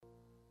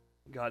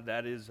God,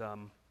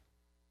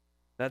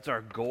 that's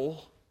our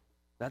goal.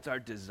 That's our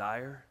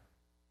desire,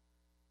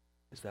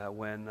 is that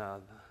when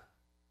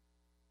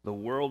the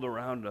world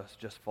around us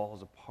just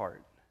falls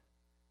apart,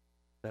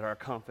 that our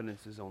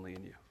confidence is only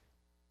in you.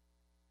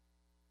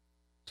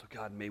 So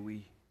God, may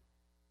we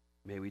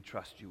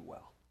trust you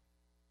well.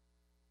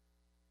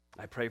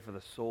 I pray for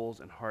the souls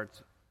and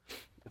hearts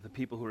of the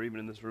people who are even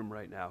in this room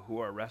right now, who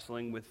are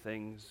wrestling with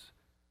things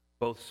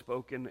both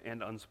spoken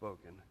and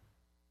unspoken.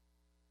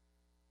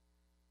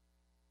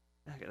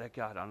 That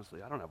God,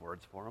 honestly, I don't have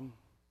words for them.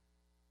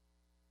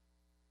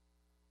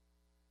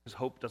 Because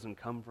hope doesn't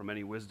come from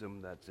any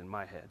wisdom that's in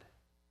my head.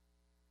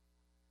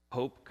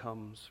 Hope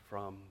comes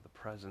from the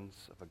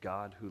presence of a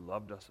God who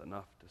loved us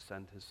enough to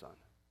send his Son.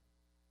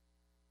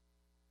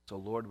 So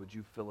Lord, would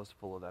you fill us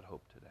full of that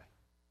hope today?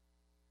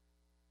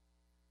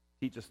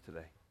 Teach us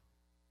today.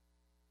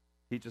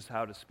 Teach us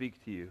how to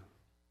speak to you,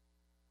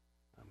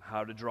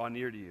 how to draw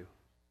near to you,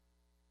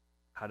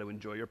 how to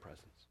enjoy your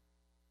presence.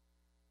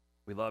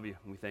 We love you,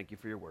 and we thank you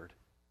for your word.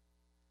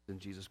 In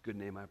Jesus' good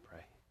name I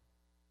pray.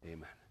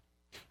 Amen.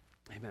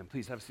 Amen.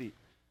 Please have a seat.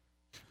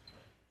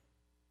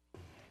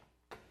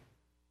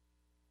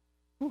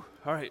 Whew.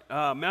 All right,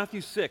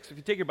 Matthew 6. If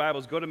you take your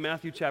Bibles, go to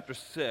Matthew chapter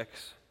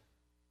 6.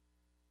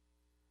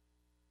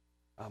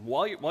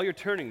 While you're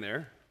turning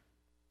there,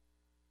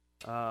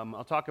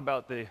 I'll talk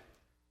about the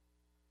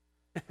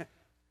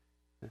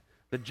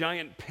the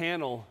giant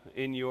panel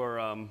in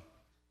your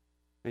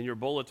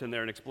bulletin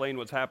there and explain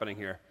what's happening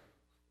here.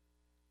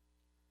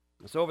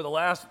 So over the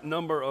last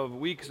number of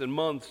weeks and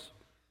months,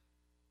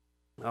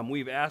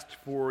 we've asked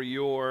for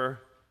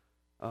your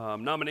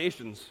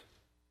nominations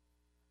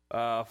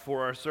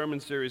for our sermon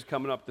series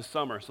coming up this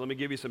summer. So let me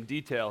give you some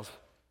details.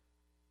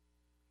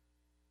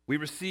 We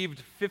received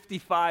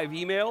 55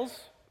 emails.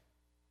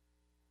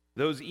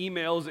 Those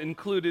emails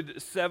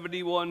included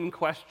 71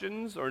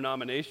 questions or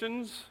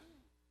nominations.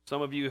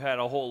 Some of you had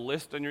a whole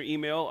list on your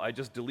email. I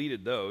just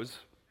deleted those.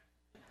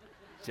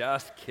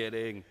 Just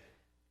kidding.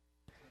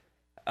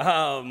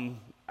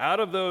 Out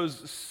of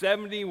those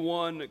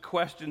 71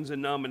 questions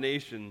and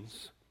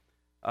nominations,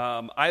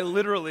 I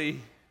literally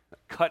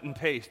cut and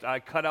paste. I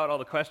cut out all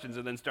the questions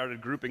and then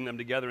started grouping them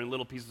together in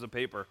little pieces of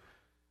paper.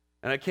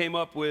 And I came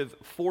up with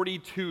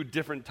 42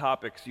 different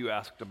topics you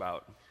asked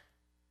about.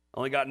 I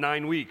only got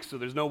 9 weeks, so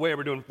there's no way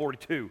we're doing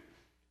 42.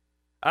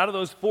 Out of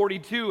those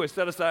 42, I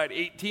set aside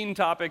 18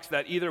 topics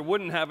that either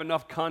wouldn't have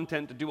enough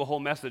content to do a whole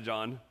message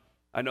on.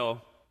 I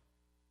know.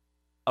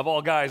 Of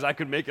all guys, I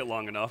could make it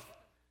long enough.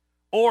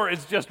 Or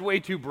it's just way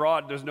too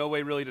broad. There's no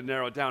way really to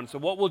narrow it down. So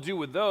what we'll do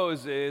with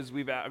those is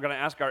we're going to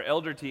ask our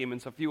elder team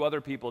and a few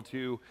other people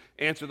to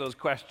answer those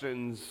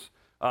questions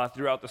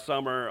throughout the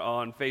summer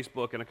on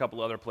Facebook and a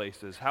couple other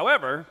places.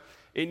 However,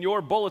 in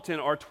your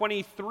bulletin are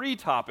 23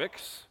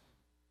 topics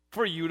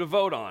for you to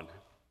vote on.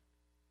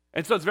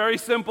 And so it's very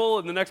simple.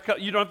 In the next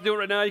you don't have to do it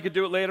right now. You could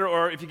do it later.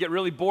 Or if you get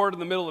really bored in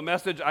the middle of the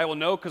message, I will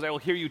know because I will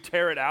hear you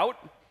tear it out.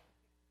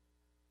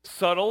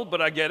 Subtle, but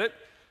I get it.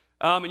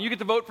 And you get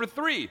to vote for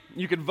 3.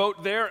 You can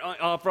vote there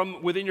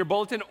from within your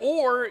bulletin,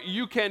 or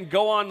you can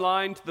go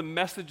online to the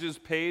messages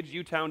page,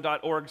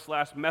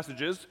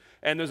 utown.org/messages,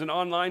 and there's an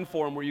online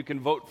form where you can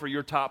vote for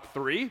your top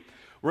 3.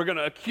 We're going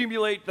to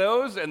accumulate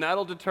those, and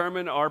that'll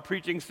determine our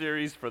preaching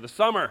series for the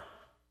summer.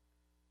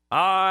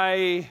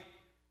 I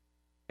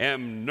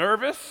am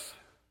nervous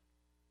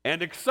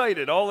and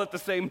excited all at the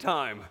same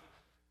time.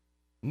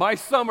 My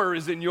summer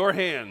is in your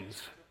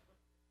hands.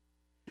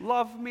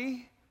 Love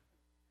me?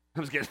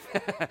 I'm just kidding.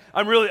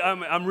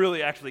 I'm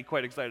really actually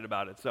quite excited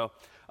about it. So,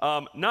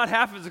 not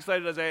half as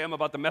excited as I am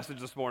about the message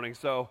this morning.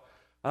 So,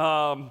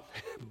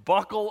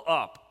 buckle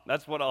up.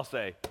 That's what I'll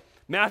say.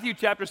 Matthew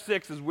chapter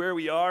 6 is where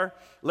we are.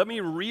 Let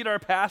me read our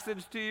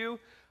passage to you,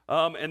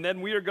 and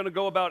then we are going to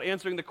go about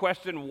answering the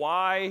question,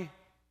 why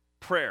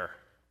prayer?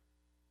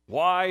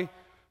 Why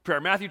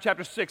prayer? Matthew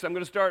chapter 6. I'm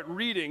going to start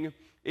reading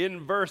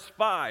in verse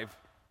 5.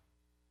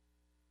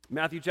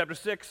 Matthew chapter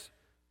 6,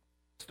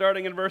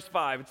 starting in verse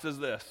 5. It says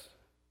this.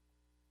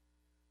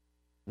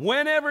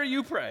 Whenever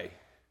you pray,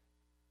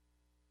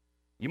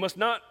 you must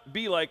not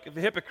be like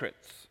the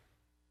hypocrites,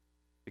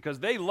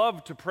 because they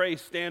love to pray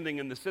standing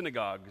in the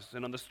synagogues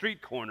and on the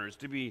street corners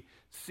to be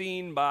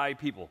seen by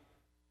people.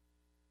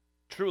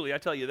 Truly, I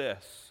tell you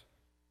this,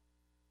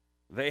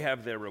 they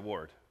have their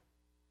reward.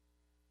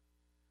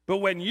 But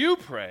when you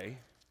pray,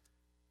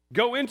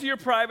 go into your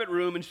private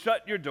room and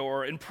shut your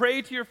door and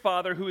pray to your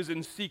Father who is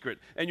in secret,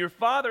 and your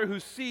Father who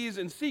sees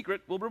in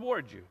secret will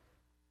reward you.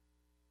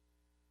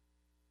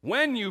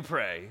 When you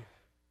pray,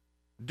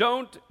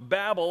 don't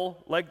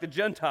babble like the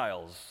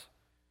Gentiles,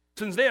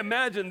 since they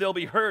imagine they'll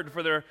be heard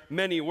for their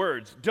many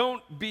words.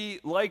 Don't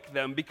be like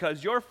them,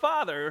 because your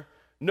Father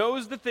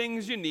knows the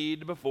things you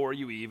need before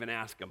you even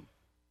ask Him.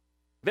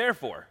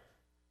 Therefore,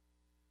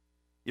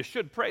 you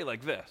should pray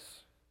like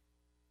this.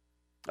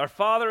 Our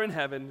Father in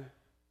heaven,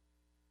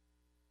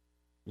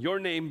 your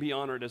name be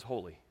honored as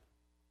holy.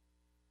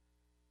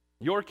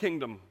 Your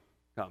kingdom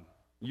come.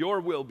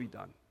 Your will be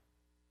done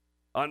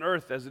on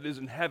earth as it is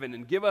in heaven.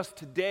 And give us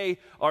today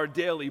our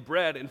daily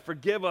bread, and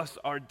forgive us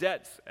our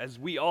debts as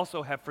we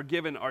also have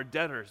forgiven our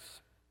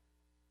debtors.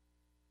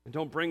 And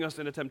don't bring us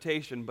into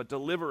temptation, but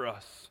deliver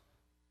us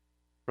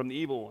from the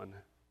evil one.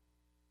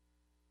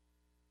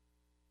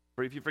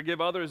 For if you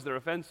forgive others their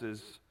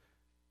offenses,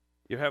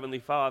 your heavenly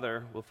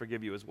Father will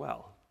forgive you as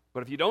well.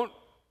 But if you don't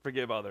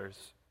forgive others,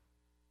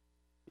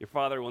 your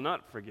Father will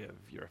not forgive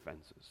your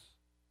offenses.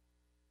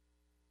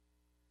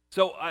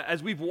 So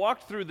as we've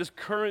walked through this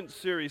current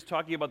series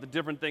talking about the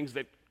different things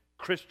that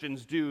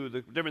Christians do,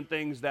 the different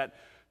things that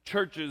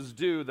churches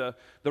do, the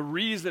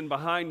reason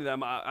behind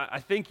them,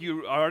 I think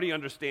you already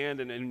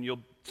understand, and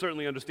you'll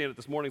certainly understand it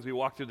this morning as we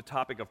walk through the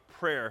topic of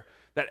prayer,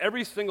 that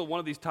every single one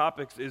of these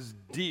topics is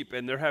deep,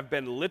 and there have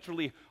been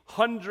literally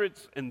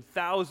hundreds and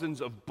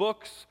thousands of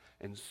books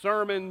and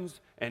sermons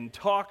and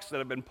talks that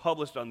have been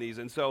published on these.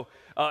 And so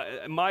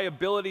my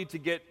ability to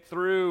get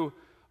through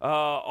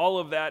all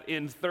of that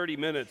in 30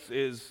 minutes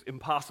is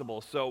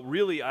impossible. So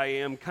really I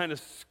am kind of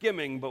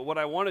skimming, but what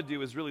I want to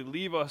do is really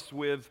leave us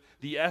with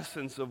the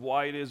essence of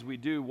why it is we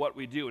do what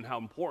we do and how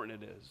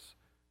important it is.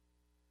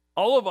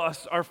 All of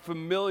us are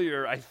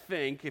familiar, I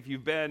think, if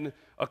you've been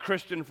a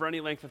Christian for any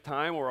length of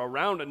time or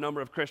around a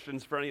number of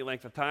Christians for any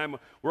length of time,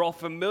 we're all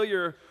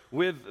familiar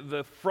with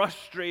the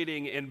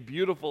frustrating and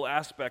beautiful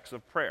aspects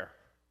of prayer.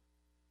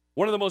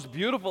 One of the most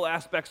beautiful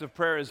aspects of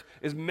prayer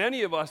is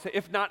many of us,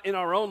 if not in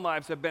our own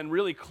lives, have been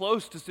really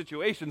close to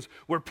situations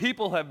where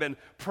people have been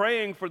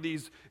praying for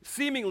these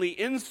seemingly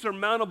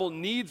insurmountable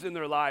needs in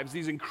their lives,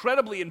 these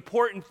incredibly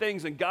important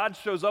things, and God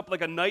shows up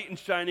like a knight in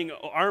shining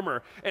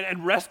armor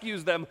and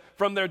rescues them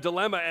from their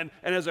dilemma. And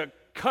as a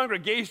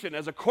congregation,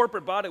 as a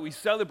corporate body, we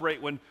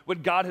celebrate when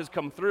God has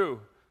come through.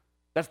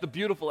 That's the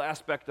beautiful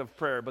aspect of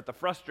prayer, but the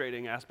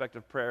frustrating aspect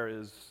of prayer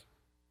is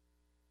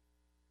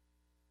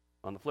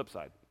on the flip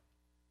side.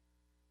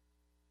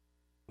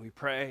 We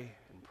pray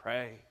and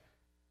pray,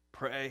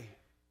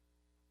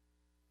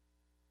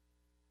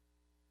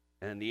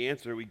 and the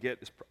answer we get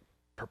is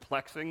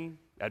perplexing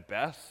at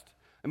best.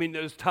 I mean,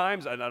 there's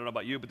times, I don't know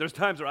about you, but there's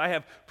times where I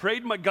have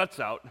prayed my guts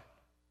out,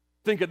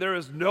 thinking there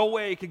is no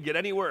way it could get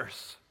any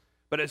worse.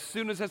 But as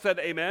soon as I said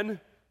amen,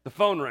 the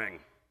phone rang.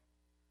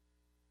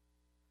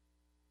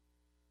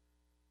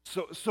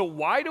 So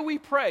why do we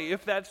pray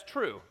if that's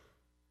true?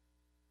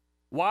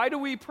 Why do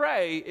we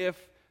pray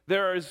if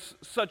there is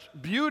such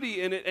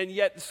beauty in it and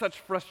yet such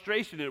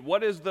frustration in it?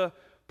 What is the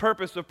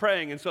purpose of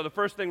praying? And so the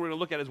first thing we're going to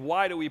look at is,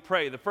 why do we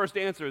pray? The first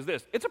answer is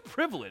this: it's a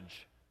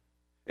privilege.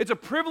 It's a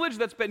privilege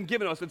that's been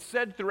given us. It's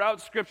said throughout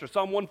Scripture.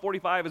 Psalm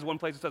 145 is one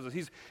place that says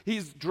this.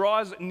 He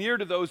draws near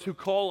to those who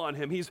call on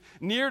him. He's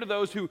near to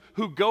those who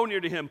go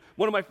near to him.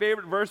 One of my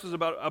favorite verses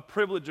about a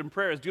privilege in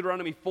prayer is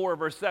Deuteronomy 4,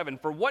 verse 7.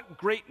 For what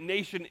great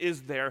nation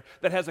is there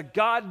that has a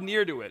God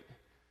near to it,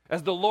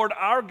 as the Lord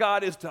our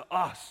God is to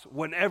us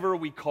whenever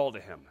we call to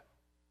him?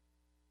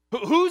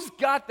 Who's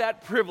got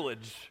that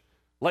privilege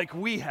like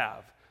we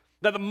have?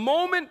 That the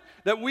moment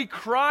that we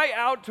cry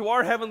out to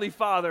our Heavenly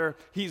Father,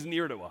 he's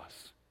near to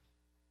us.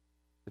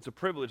 It's a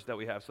privilege that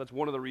we have. So that's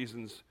one of the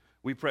reasons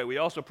we pray. We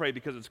also pray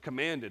because it's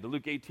commanded.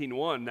 Luke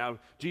 18:1, now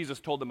Jesus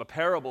told them a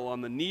parable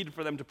on the need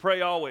for them to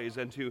pray always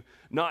and to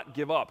not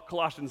give up.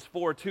 Colossians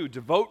 4:2,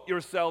 devote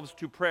yourselves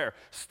to prayer.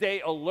 Stay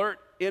alert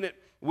in it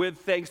with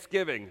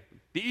thanksgiving.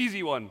 The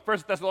easy one,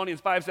 1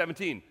 Thessalonians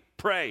 5:17,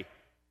 pray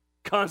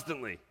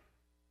constantly.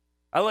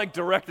 I like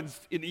direct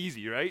and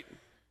easy, right?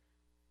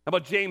 How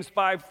about James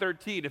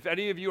 5:13? If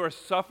any of you are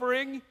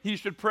suffering, he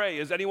should pray.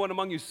 Is anyone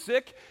among you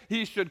sick?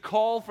 He should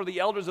call for the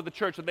elders of the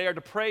church, and they are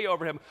to pray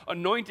over him,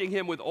 anointing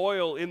him with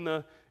oil in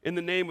the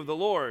name of the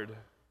Lord.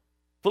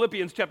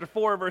 Philippians chapter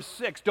 4, verse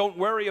 6, don't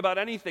worry about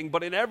anything,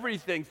 but in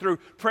everything, through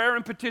prayer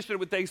and petition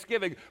with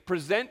thanksgiving,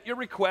 present your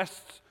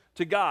requests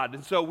to God.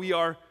 And so we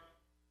are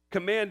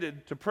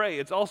commanded to pray.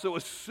 It's also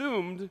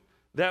assumed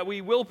that we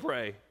will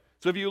pray.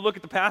 So if you look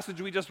at the passage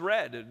we just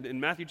read in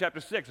Matthew chapter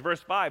 6,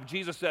 verse 5,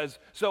 Jesus says,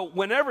 so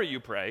whenever you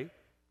pray,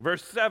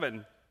 verse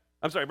 5,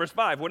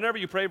 whenever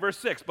you pray, verse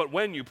 6, but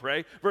when you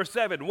pray, verse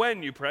 7,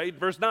 when you pray,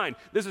 verse 9,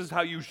 this is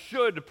how you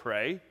should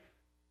pray.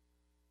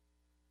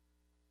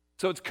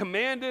 So it's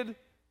commanded,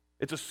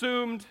 it's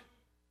assumed,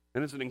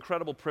 and it's an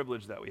incredible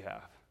privilege that we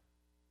have.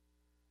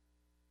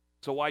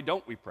 So why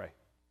don't we pray?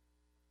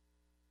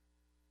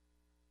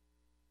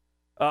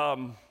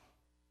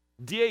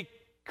 D.A.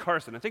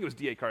 Carson, I think it was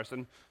D.A.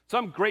 Carson,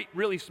 some great,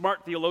 really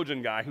smart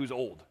theologian guy who's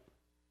old.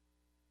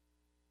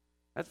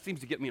 That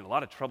seems to get me in a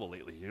lot of trouble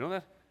lately. You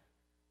know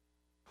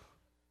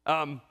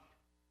that?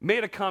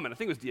 Made a comment, I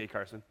think it was D.A.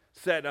 Carson,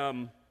 said,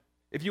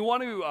 if you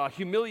want to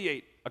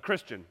humiliate a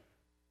Christian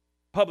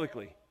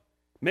publicly,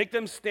 make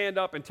them stand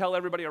up and tell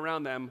everybody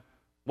around them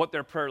what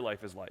their prayer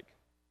life is like.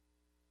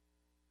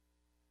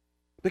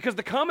 Because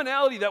the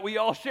commonality that we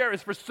all share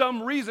is, for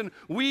some reason,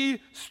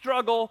 we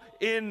struggle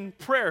in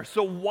prayer.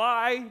 So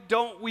why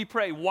don't we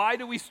pray? Why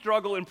do we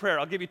struggle in prayer?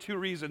 I'll give you two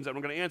reasons, and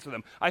we're going to answer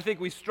them. I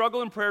think we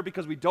struggle in prayer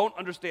because we don't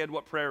understand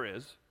what prayer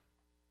is.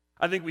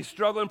 I think we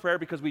struggle in prayer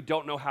because we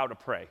don't know how to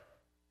pray.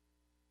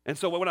 And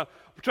so I want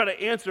to try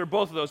to answer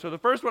both of those. So the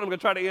first one I'm going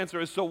to try to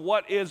answer is, so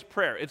what is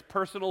prayer? It's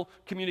personal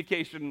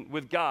communication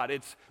with God.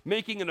 It's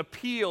making an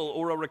appeal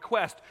or a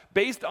request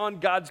based on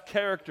God's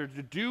character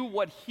to do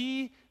what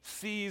he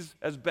sees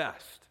as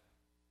best.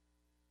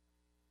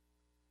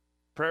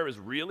 Prayer is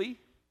really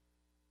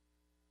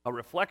a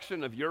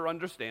reflection of your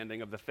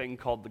understanding of the thing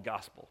called the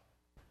gospel.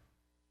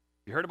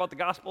 You heard about the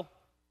gospel?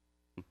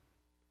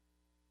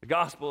 The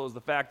gospel is the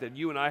fact that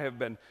you and I have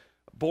been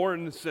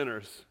born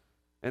sinners.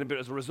 And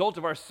as a result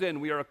of our sin,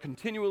 we are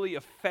continually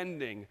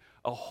offending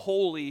a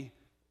holy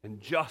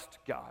and just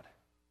God.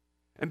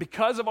 And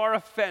because of our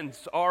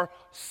offense, our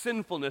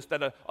sinfulness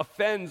that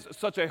offends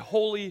such a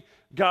holy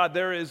God,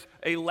 there is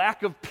a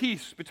lack of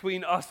peace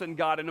between us and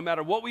God. And no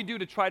matter what we do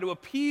to try to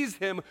appease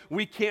him,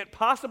 we can't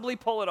possibly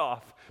pull it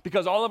off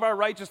because all of our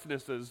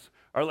righteousnesses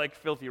are like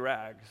filthy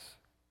rags.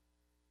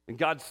 And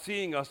God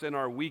seeing us in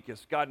our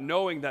weakest, God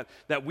knowing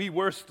that we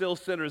were still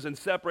sinners and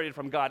separated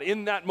from God.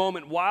 In that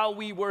moment, while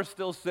we were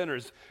still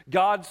sinners,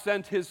 God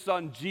sent his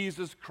son,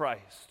 Jesus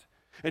Christ.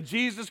 And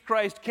Jesus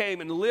Christ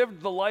came and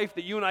lived the life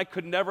that you and I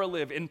could never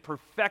live in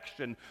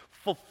perfection,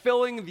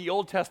 fulfilling the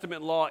Old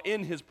Testament law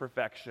in his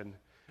perfection.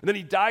 And then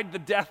he died the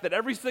death that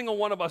every single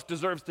one of us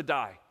deserves to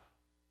die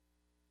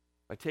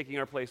by taking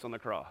our place on the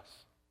cross.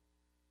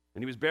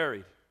 And he was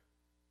buried.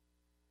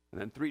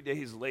 And then 3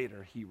 days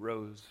later, he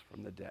rose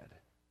from the dead.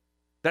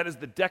 That is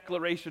the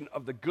declaration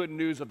of the good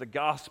news of the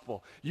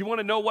gospel. You want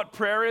to know what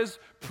prayer is?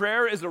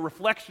 Prayer is a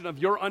reflection of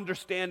your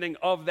understanding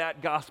of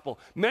that gospel.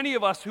 Many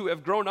of us who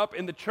have grown up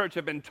in the church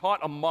have been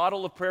taught a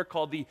model of prayer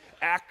called the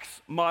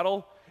ACTS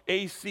model,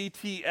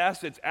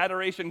 ACTS. It's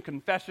adoration,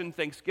 confession,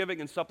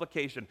 thanksgiving, and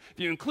supplication. If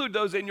you include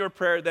those in your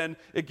prayer, then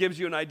it gives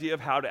you an idea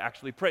of how to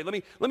actually pray. Let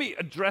me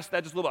address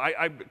that just a little bit.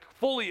 I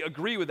fully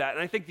agree with that,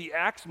 and I think the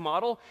ACTS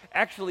model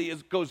actually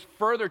goes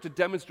further to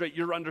demonstrate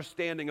your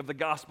understanding of the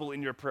gospel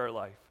in your prayer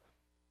life.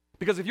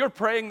 Because if you're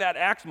praying that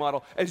ACTS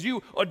model, as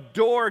you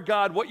adore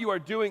God, what you are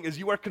doing is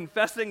you are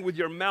confessing with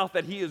your mouth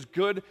that he is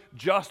good,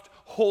 just,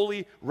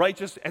 holy,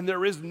 righteous, and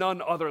there is none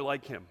other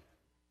like him.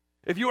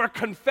 If you are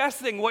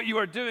confessing, what you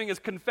are doing is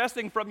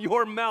confessing from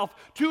your mouth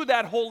to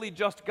that holy,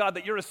 just God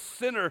that you're a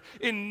sinner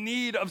in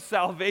need of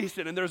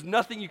salvation and there's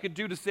nothing you can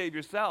do to save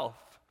yourself.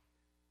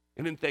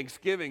 And in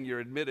thanksgiving, you're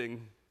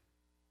admitting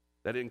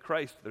that in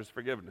Christ there's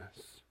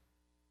forgiveness.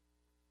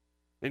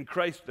 In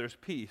Christ there's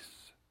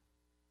peace.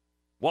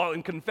 While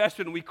in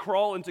confession, we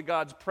crawl into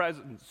God's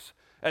presence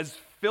as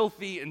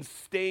filthy and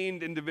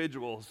stained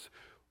individuals.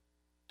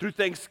 Through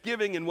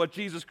thanksgiving and what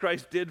Jesus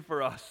Christ did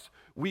for us,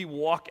 we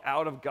walk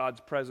out of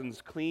God's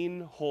presence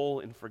clean,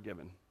 whole, and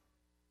forgiven.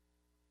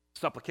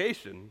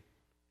 Supplication,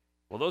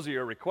 well, those are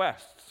your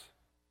requests.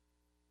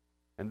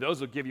 And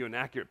those will give you an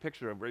accurate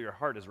picture of where your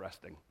heart is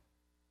resting.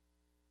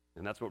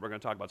 And that's what we're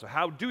going to talk about. So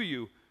how do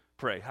you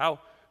pray? How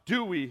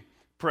do we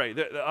pray?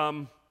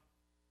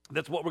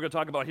 That's what we're going to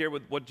talk about here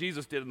with what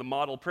Jesus did in the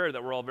model prayer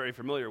that we're all very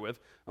familiar with.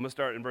 I'm going to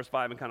start in verse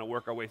 5 and kind of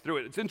work our way through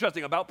it. It's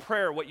interesting about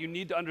prayer. What you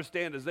need to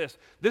understand is this.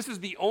 This is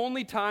the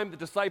only time the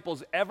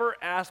disciples ever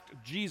asked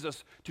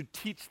Jesus to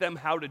teach them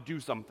how to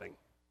do something.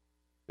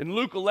 In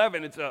Luke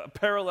 11, it's a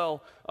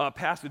parallel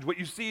passage. What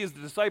you see is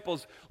the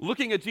disciples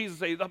looking at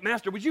Jesus and say,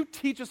 Master, would you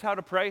teach us how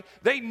to pray?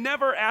 They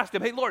never asked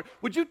him, hey, Lord,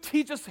 would you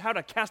teach us how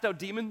to cast out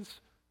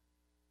demons?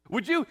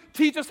 Would you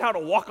teach us how to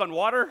walk on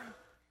water?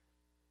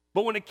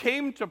 But when it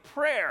came to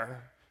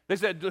prayer, they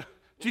said,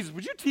 Jesus,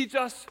 would you teach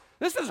us?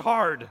 This is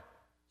hard.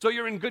 So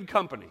you're in good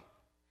company.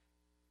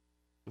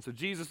 And so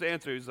Jesus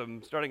answers,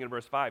 starting in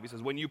verse 5, he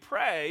says, when you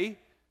pray,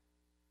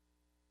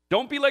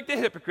 don't be like the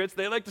hypocrites.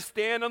 They like to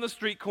stand on the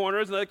street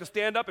corners, and they like to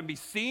stand up and be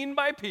seen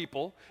by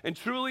people. And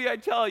truly, I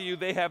tell you,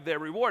 they have their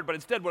reward. But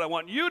instead, what I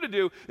want you to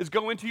do is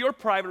go into your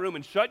private room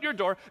and shut your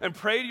door and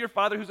pray to your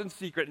Father who's in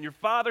secret. And your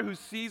Father who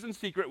sees in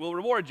secret will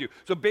reward you.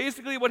 So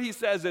basically what he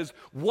says is,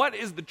 what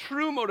is the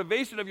true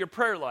motivation of your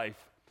prayer life?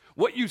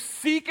 What you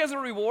seek as a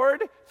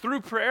reward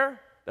through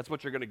prayer, that's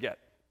what you're going to get.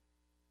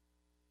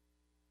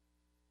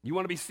 You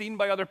want to be seen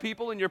by other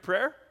people in your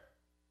prayer?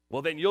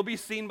 Well, then you'll be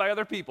seen by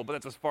other people, but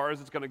that's as far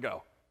as it's going to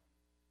go.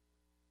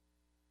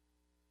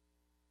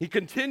 He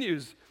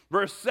continues,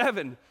 verse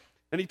 7,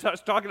 and he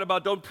talking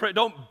about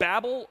don't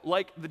babble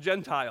like the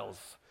Gentiles,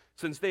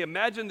 since they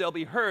imagine they'll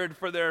be heard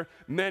for their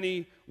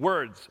many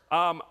words.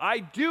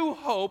 I do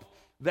hope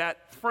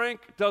that Frank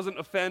doesn't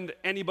offend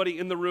anybody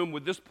in the room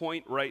with this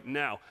point right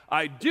now.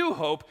 I do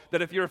hope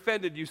that if you're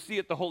offended, you see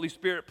it, the Holy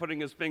Spirit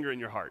putting his finger in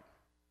your heart.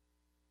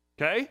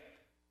 Okay?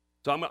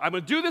 So I'm going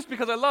to do this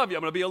because I love you.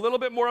 I'm going to be a little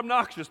bit more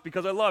obnoxious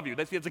because I love you.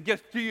 It's a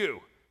gift to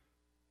you.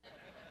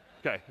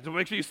 Okay, so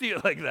make sure you see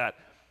it like that.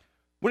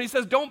 When he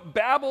says don't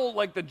babble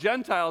like the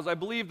Gentiles, I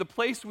believe the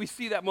place we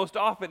see that most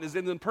often is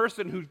in the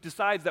person who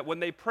decides that when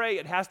they pray,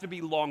 it has to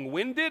be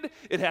long-winded,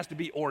 it has to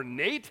be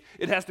ornate,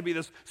 it has to be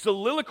this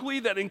soliloquy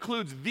that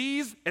includes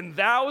these and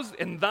thous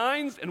and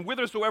thines and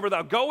whithersoever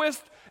thou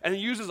goest, and he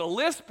uses a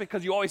lisp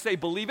because you always say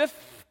believeth.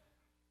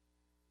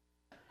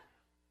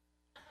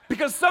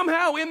 Because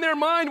somehow in their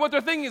mind what they're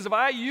thinking is if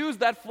I use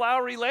that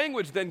flowery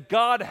language, then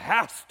God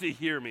has to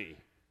hear me.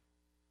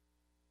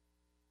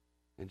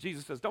 And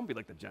Jesus says, don't be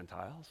like the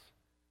Gentiles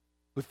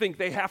who think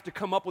they have to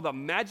come up with a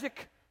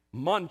magic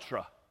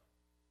mantra.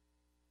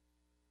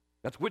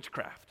 That's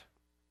witchcraft.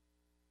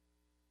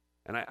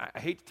 And I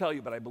hate to tell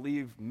you, but I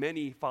believe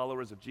many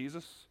followers of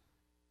Jesus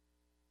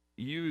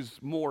use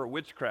more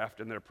witchcraft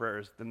in their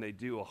prayers than they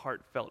do a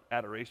heartfelt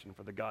adoration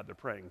for the God they're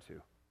praying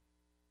to.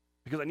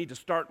 Because I need to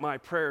start my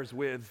prayers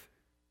with,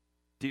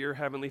 Dear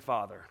Heavenly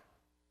Father.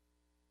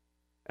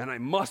 And I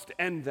must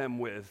end them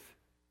with,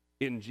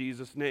 in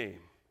Jesus' name.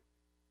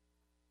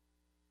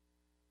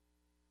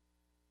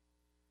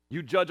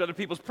 You judge other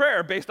people's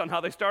prayer based on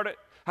how they start it,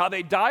 how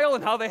they dial,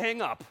 and how they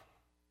hang up.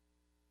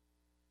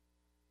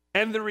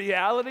 And the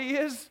reality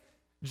is,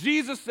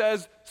 Jesus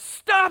says,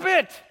 stop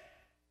it!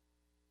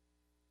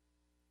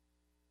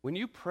 When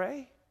you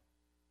pray,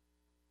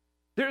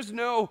 there's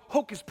no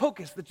hocus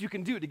pocus that you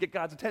can do to get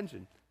God's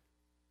attention.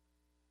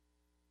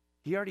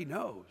 He already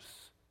knows.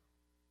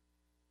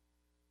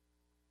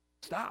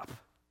 Stop.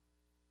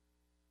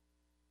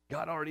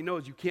 God already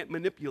knows. You can't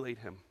manipulate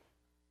him.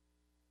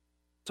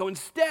 So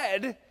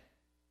instead,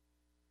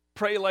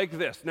 pray like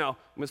this. Now, I'm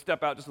going to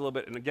step out just a little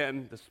bit, and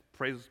again,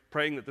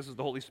 praying that this is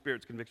the Holy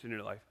Spirit's conviction in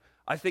your life.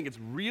 I think it's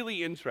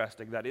really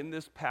interesting that in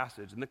this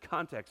passage, in the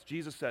context,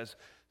 Jesus says,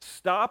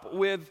 stop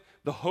with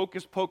the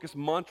hocus pocus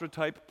mantra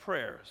type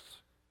prayers.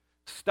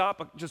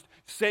 Stop just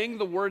saying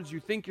the words you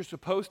think you're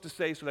supposed to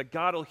say so that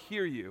God will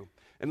hear you.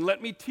 And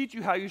let me teach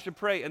you how you should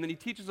pray. And then he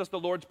teaches us the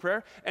Lord's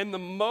Prayer. And the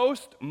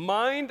most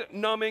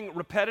mind-numbing,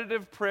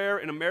 repetitive prayer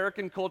in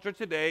American culture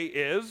today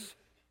is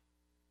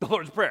the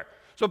Lord's Prayer.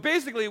 So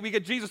basically, we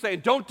get Jesus saying,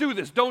 don't do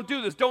this, don't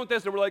do this, don't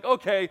this. And we're like,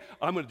 okay,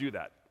 I'm going to do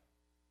that.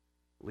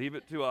 Leave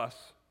it to us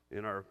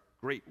in our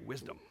great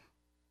wisdom.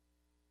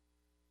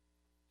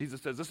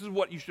 Jesus says, this is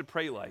what you should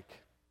pray like.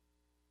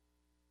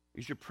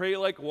 You should pray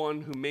like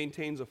one who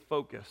maintains a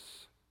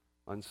focus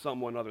on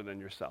someone other than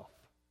yourself.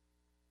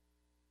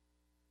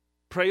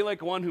 Pray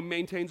like one who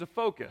maintains a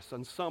focus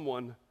on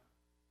someone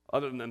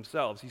other than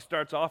themselves. He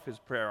starts off his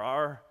prayer,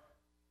 Our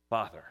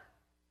Father.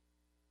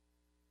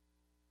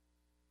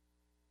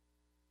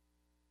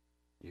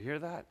 You hear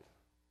that?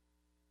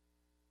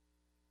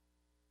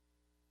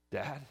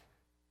 Dad?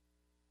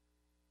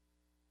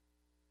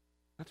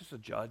 Not just a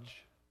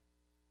judge,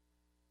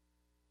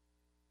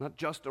 not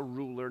just a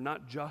ruler,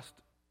 not just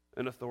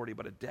an authority,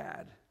 but a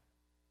dad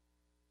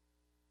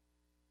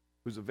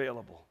who's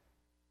available,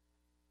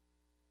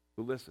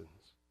 who listens,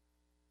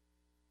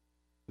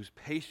 who's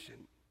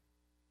patient,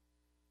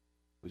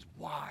 who's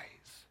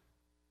wise.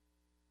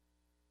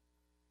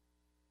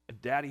 A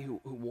daddy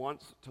who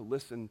wants to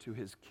listen to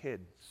his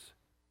kids.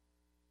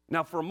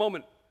 Now, for a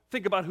moment,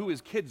 think about who his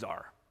kids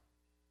are.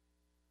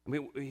 I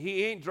mean,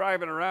 he ain't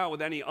driving around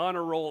with any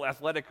honor roll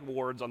athletic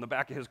awards on the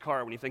back of his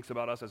car when he thinks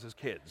about us as his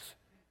kids.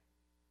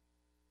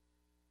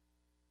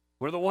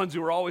 We're the ones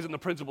who are always in the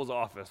principal's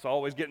office,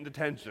 always getting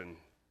detention,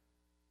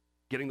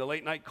 getting the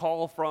late night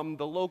call from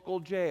the local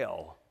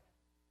jail.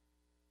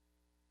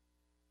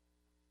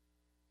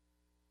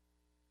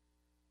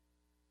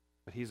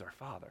 But he's our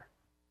Father.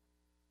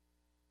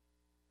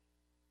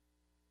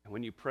 And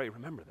when you pray,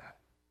 remember that.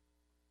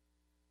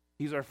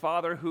 He's our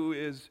Father who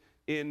is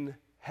in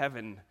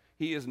heaven.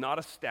 He is not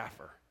a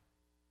staffer.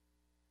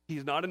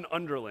 He's not an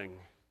underling.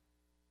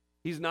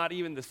 He's not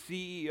even the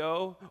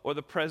CEO or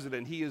the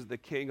president. He is the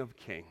King of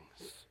Kings.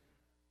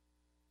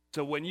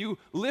 So when you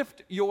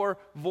lift your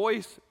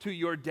voice to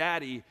your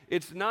daddy,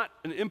 it's not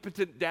an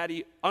impotent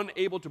daddy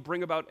unable to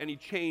bring about any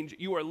change.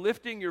 You are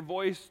lifting your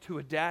voice to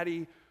a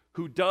daddy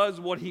who does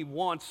what he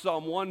wants.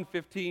 Psalm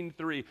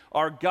 115:3.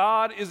 Our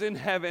God is in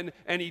heaven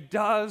and he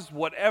does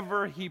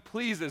whatever he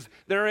pleases.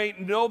 There ain't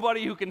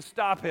nobody who can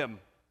stop him.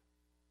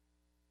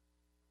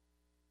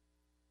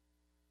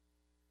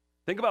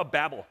 Think about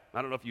Babel.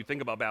 I don't know if you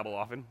think about Babel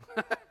often.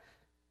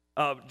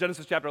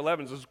 Genesis chapter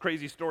 11 is this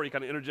crazy story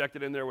kind of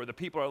interjected in there where the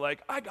people are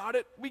like, I got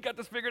it. We got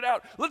this figured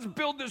out. Let's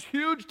build this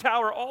huge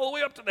tower all the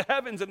way up to the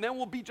heavens and then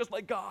we'll be just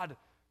like God.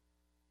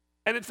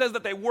 And it says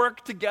that they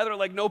worked together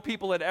like no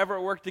people had ever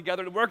worked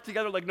together. They worked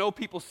together like no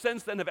people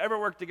since then have ever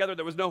worked together.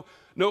 There was no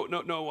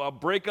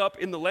breakup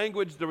in the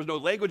language. There was no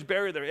language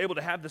barrier. They were able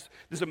to have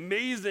this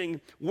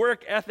amazing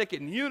work ethic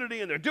and unity,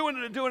 and they're doing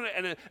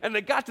it, and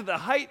they got to the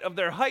height of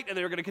their height, and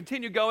they were going to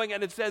continue going.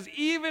 And it says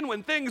even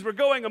when things were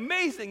going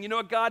amazing, you know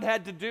what God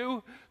had to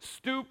do?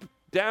 Stoop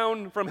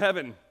down from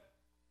heaven.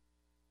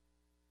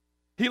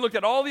 He looked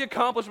at all the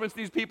accomplishments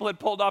these people had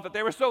pulled off that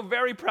they were so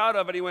very proud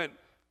of, and he went,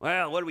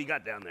 well, what do we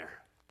got down there?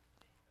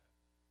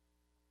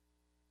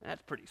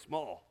 That's pretty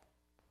small.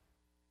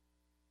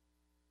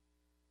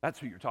 That's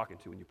who you're talking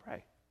to when you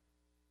pray.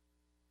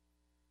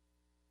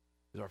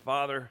 Is our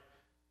Father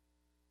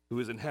who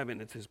is in heaven.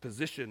 It's his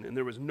position, and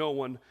there was no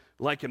one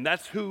like him.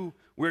 That's who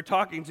we're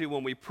talking to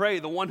when we pray,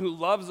 the one who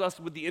loves us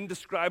with the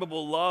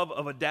indescribable love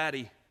of a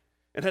daddy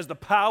and has the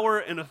power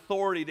and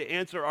authority to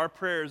answer our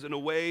prayers in a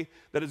way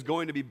that is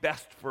going to be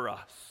best for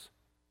us.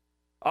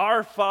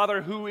 Our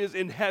Father who is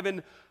in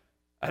heaven.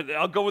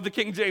 I'll go with the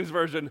King James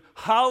Version.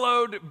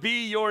 Hallowed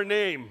be your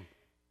name.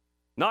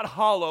 Not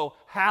hollow,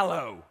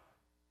 hallow.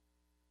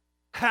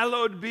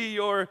 Hallowed be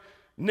your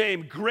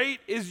name. Great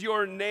is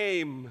your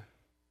name.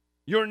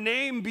 Your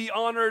name be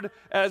honored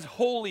as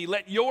holy.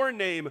 Let your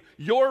name,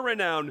 your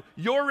renown,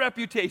 your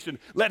reputation,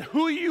 let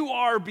who you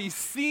are be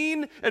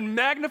seen and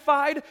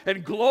magnified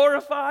and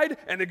glorified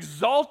and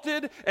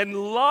exalted and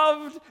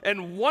loved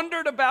and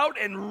wondered about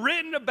and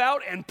written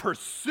about and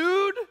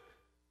pursued.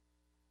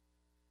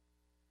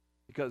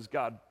 Because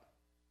God,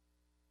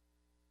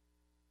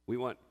 we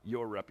want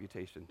your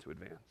reputation to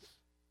advance,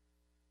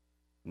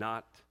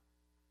 not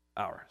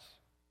ours.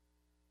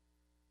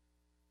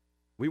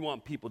 We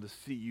want people to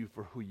see you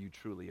for who you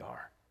truly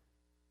are.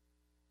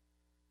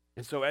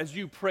 And so as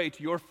you pray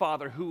to your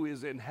Father who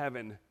is in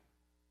heaven,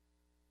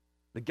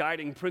 the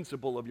guiding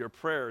principle of your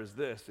prayer is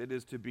this: it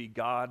is to be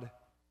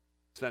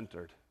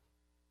God-centered.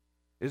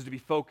 It is to be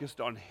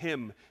focused on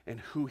Him and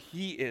who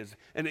He is.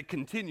 And it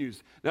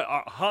continues,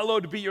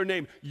 hallowed be your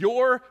name.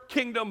 Your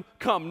kingdom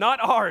come, not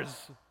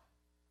ours.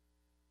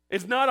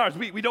 It's not ours.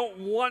 We don't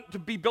want to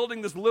be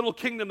building this little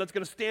kingdom that's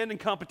going to stand in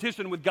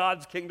competition with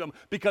God's kingdom,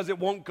 because it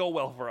won't go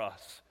well for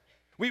us.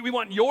 We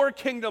want your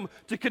kingdom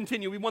to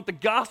continue. We want the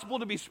gospel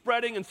to be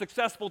spreading and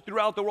successful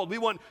throughout the world. We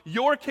want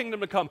your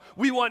kingdom to come.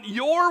 We want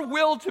your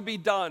will to be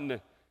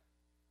done.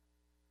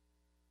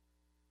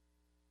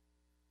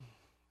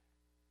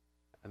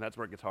 And that's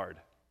where it gets hard.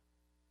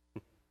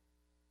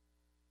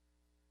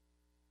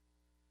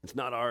 It's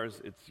not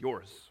ours, it's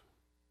yours.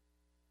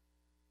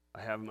 I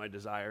have my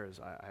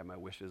desires, I have my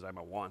wishes, I have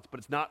my wants, but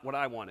it's not what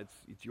I want,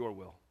 it's your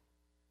will.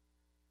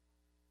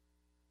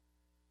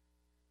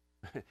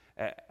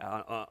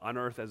 On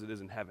earth as it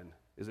is in heaven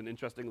is an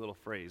interesting little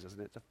phrase,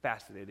 isn't it? It's a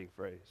fascinating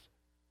phrase.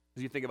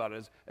 As you think about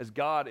it, as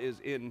God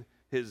is in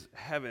his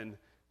heaven,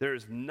 there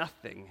is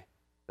nothing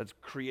that's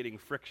creating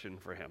friction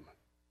for him.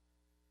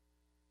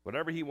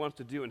 Whatever he wants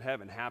to do in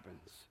heaven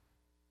happens.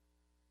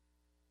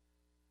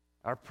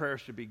 Our prayer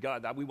should be,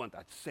 God, we want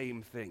that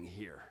same thing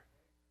here.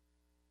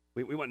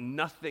 We want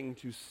nothing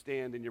to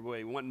stand in your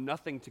way. We want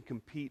nothing to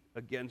compete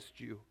against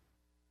you.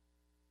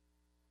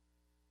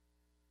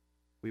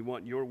 We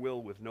want your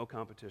will with no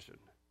competition.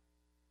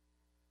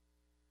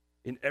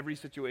 In every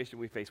situation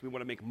we face, we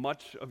want to make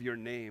much of your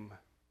name.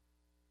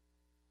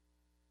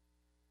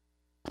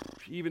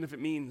 Even if it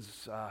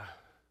means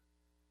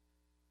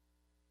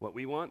what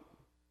we want,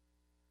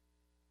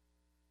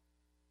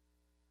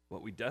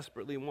 what we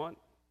desperately want,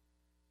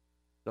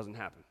 doesn't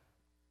happen.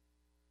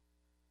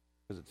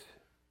 Because it's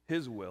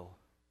his will,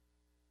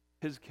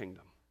 his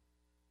kingdom,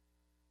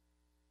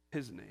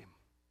 his name.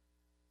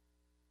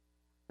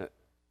 Now,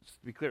 just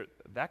to be clear,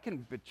 that can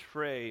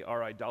betray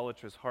our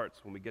idolatrous hearts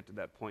when we get to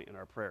that point in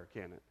our prayer,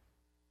 can't it?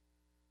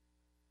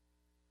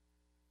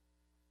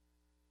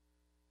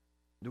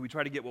 Do we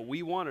try to get what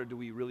we want, or do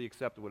we really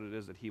accept what it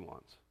is that he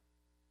wants?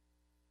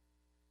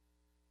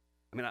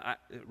 I mean,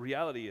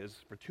 reality is,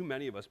 for too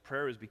many of us,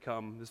 prayer has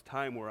become this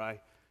time where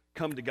I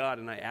come to God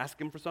and I ask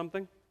him for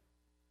something.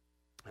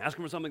 I ask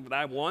him for something that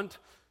I want,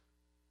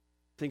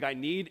 think I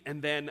need,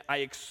 and then I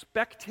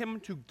expect him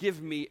to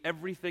give me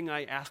everything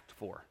I asked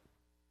for.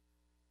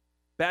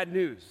 Bad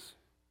news.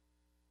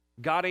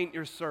 God ain't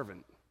your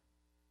servant.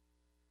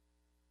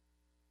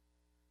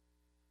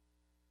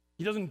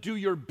 He doesn't do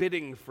your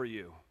bidding for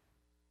you.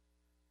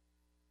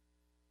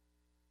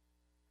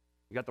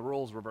 You got the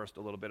roles reversed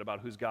a little bit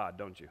about who's God,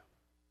 don't you?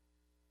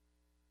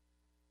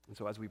 And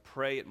so as we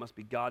pray, it must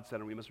be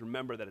God-centered. We must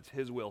remember that it's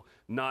his will,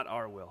 not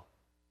our will.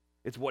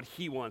 It's what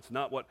he wants,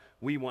 not what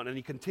we want. And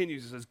he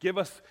continues, he says, give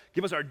us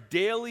our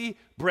daily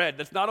bread.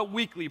 That's not a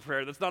weekly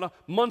prayer. That's not a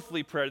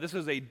monthly prayer. This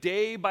is a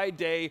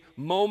day-by-day,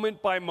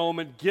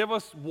 moment-by-moment. Give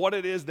us what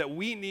it is that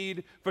we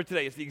need for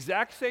today. It's the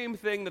exact same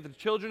thing that the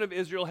children of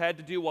Israel had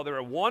to do while they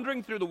were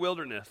wandering through the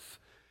wilderness.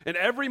 And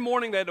every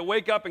morning they had to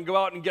wake up and go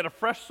out and get a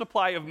fresh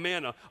supply of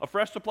manna, a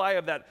fresh supply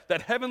of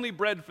that heavenly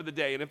bread for the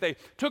day. And if they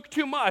took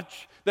too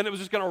much, then it was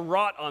just going to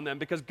rot on them,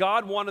 because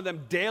God wanted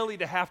them daily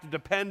to have to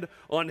depend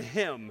on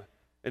him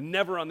and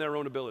never on their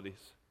own abilities.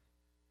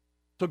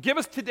 So give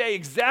us today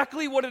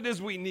exactly what it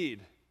is we need.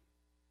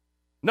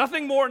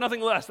 Nothing more,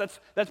 nothing less.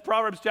 That's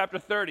Proverbs chapter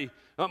 30.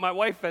 My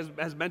wife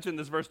has mentioned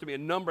this verse to me a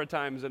number of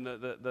times in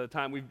the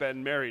time we've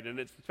been married, and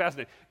it's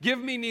fascinating. Give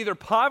me neither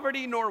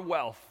poverty nor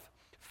wealth.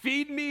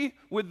 Feed me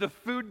with the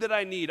food that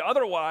I need.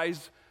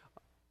 Otherwise,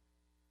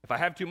 if I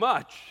have too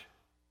much,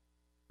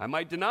 I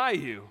might deny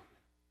you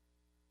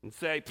and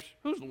say,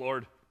 who's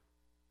Lord?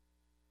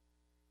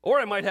 Or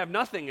I might have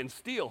nothing and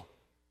steal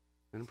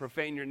and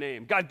profane your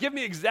name. God, give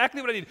me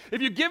exactly what I need.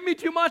 If you give me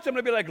too much, I'm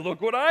going to be like,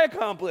 look what I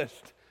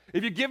accomplished.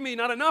 If you give me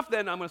not enough,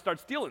 then I'm going to start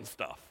stealing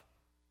stuff.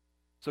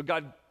 So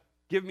God,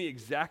 give me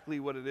exactly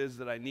what it is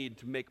that I need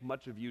to make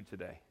much of you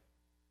today.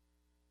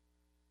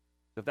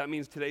 If that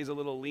means today's a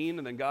little lean,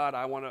 and then God,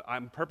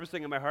 I'm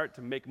purposing in my heart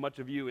to make much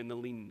of you in the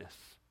leanness.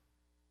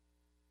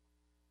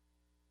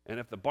 And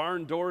if the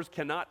barn doors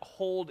cannot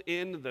hold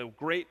in the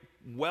great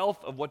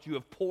wealth of what you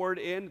have poured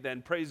in,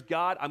 then praise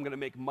God, I'm going to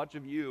make much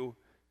of you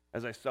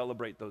as I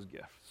celebrate those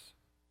gifts.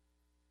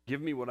 Give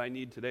me what I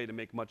need today to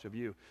make much of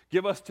you.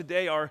 Give us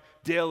today our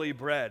daily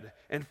bread,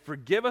 and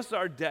forgive us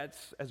our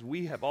debts as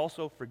we have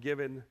also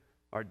forgiven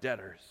our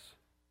debtors.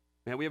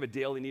 Man, we have a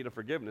daily need of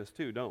forgiveness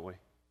too, don't we?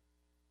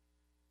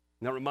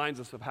 And that reminds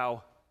us of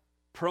how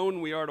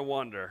prone we are to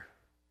wander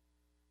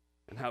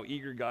and how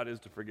eager God is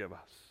to forgive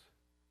us.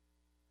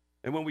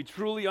 And when we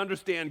truly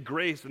understand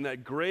grace and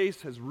that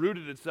grace has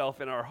rooted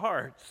itself in our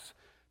hearts,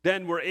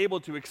 then we're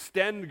able to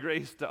extend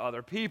grace to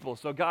other people.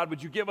 So God,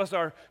 would you give us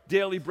our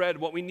daily bread,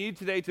 what we need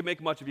today to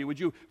make much of you? Would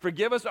you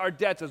forgive us our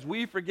debts as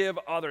we forgive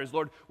others?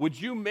 Lord, would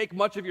you make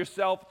much of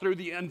yourself through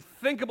the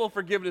unthinkable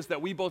forgiveness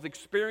that we both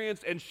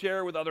experience and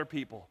share with other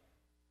people?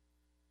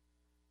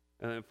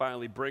 And then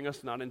finally, bring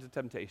us not into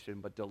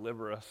temptation, but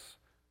deliver us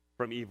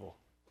from evil.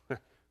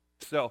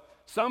 So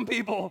some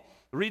people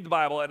read the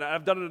Bible, and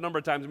I've done it a number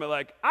of times, and they're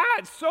like,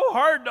 it's so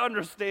hard to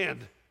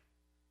understand.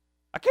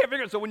 I can't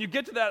figure it. So when you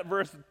get to that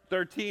verse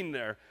 13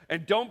 there,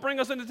 and don't bring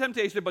us into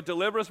temptation, but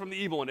deliver us from the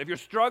evil one. If you're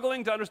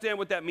struggling to understand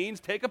what that means,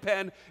 take a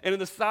pen, and in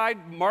the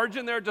side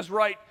margin there, just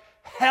write,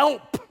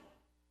 help.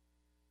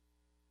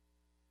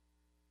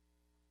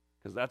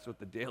 Because that's what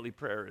the daily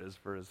prayer is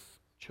for his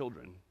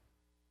children.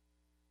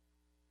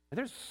 And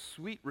there's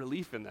sweet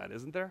relief in that,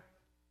 isn't there?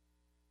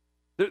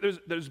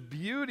 There's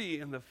beauty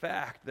in the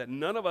fact that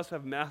none of us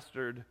have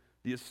mastered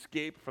the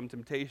escape from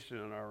temptation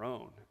on our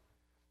own.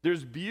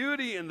 There's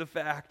beauty in the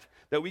fact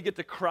that we get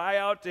to cry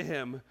out to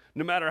him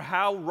no matter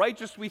how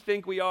righteous we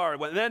think we are,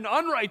 and then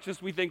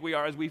unrighteous we think we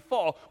are as we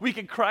fall. We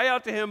can cry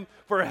out to him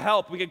for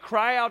help. We can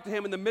cry out to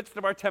him in the midst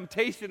of our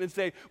temptation and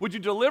say, would you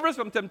deliver us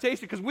from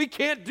temptation? Because we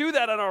can't do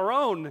that on our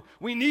own.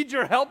 We need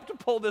your help to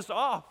pull this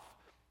off.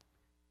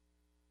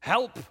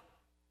 Help.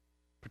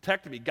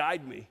 Protect me,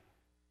 guide me,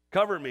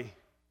 cover me.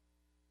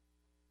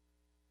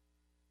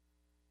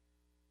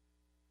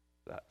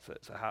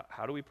 So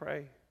how do we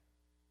pray?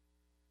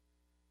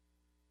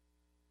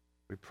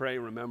 We pray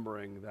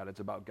remembering that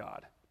it's about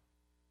God.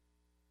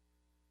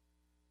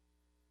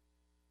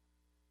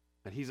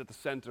 And he's at the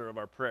center of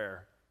our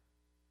prayer.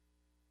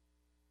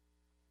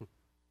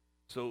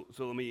 So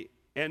let me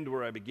end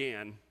where I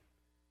began.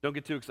 Don't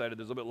get too excited.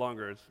 There's a little bit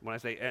longer. When I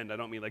say end, I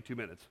don't mean like 2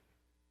 minutes.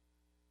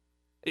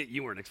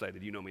 You weren't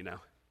excited. You know me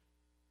now.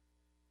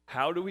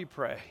 How do we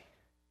pray?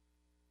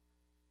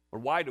 Or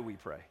why do we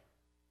pray?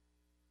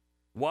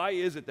 Why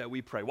is it that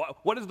we pray?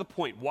 What is the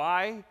point?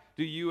 Why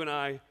do you and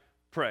I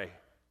pray?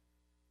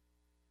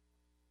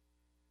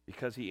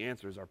 Because he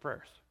answers our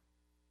prayers.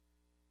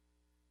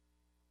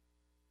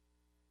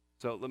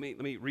 So let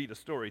me read a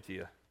story to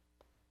you.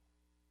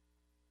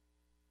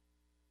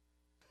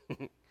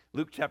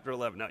 Luke chapter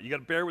 11. Now, you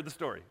got to bear with the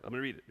story. I'm going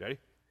to read it. Ready?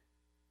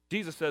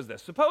 Jesus says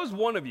this. Suppose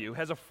one of you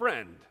has a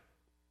friend,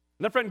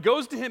 and that friend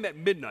goes to him at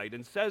midnight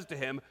and says to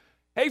him,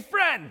 hey,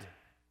 friend,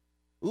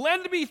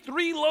 lend me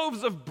 3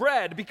 loaves of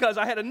bread because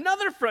I had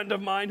another friend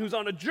of mine who's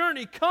on a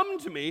journey come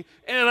to me,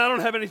 and I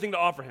don't have anything to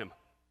offer him.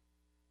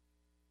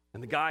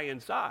 And the guy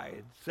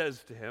inside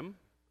says to him,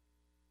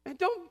 man,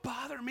 don't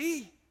bother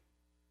me.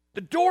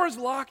 The door is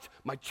locked.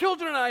 My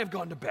children and I have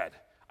gone to bed.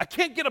 I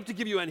can't get up to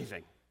give you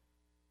anything.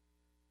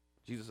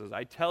 Jesus says,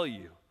 I tell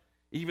you,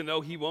 even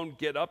though he won't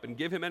get up and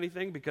give him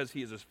anything because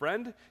he is his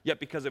friend, yet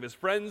because of his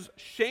friend's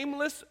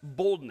shameless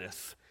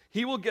boldness,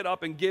 he will get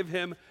up and give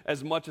him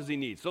as much as he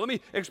needs. So let me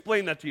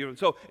explain that to you.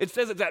 So it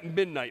says it's at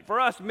midnight. For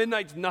us,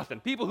 midnight's nothing.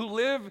 People who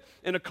live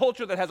in a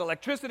culture that has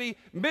electricity,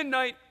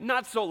 midnight,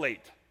 not so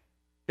late.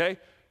 Okay?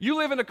 You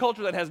live in a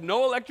culture that has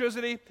no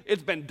electricity.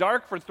 It's been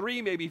dark for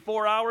 3, maybe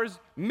 4 hours.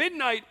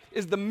 Midnight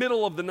is the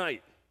middle of the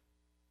night.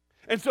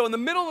 And so in the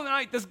middle of the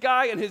night, this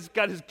guy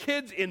got his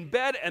kids in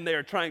bed, and they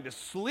are trying to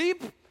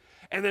sleep.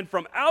 And then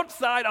from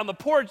outside on the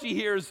porch, he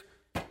hears,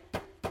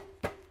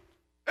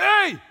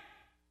 hey,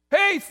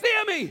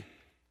 Sammy,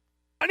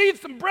 I need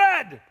some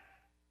bread.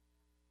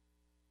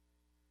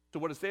 So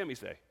what does Sammy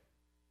say?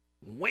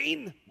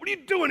 Wayne, what are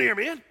you doing here,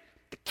 man?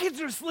 The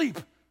kids are asleep.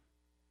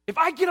 If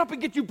I get up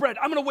and get you bread,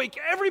 I'm going to wake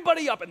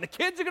everybody up, and the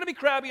kids are going to be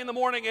crabby in the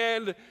morning,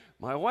 and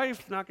my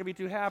wife's not going to be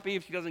too happy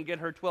if she doesn't get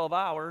her 12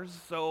 hours,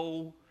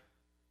 so...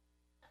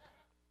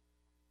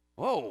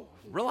 Whoa,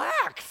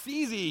 relax,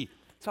 easy.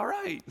 It's all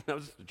right. That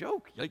was just a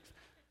joke. Yikes.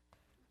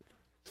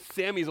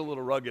 Sammy's a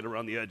little rugged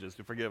around the edges,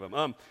 to forgive him.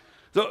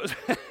 But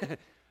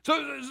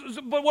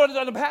what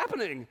ends up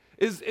happening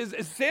is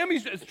Sammy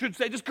should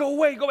say, just go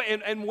away.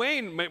 And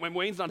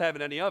Wayne's not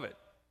having any of it.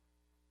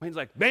 Wayne's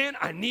like, man,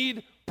 I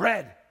need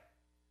bread.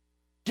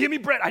 Give me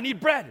bread. I need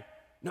bread.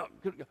 No,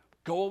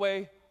 go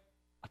away.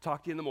 I'll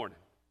talk to you in the morning.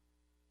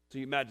 So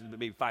you imagine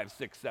maybe 5,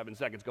 6, 7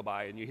 seconds go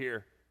by and you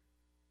hear,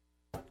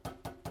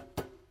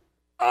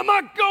 I'm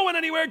not going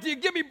anywhere till you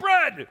give me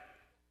bread.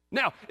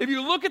 Now, if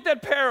you look at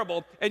that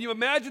parable and you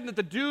imagine that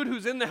the dude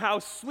who's in the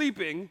house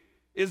sleeping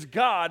is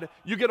God,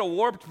 you get a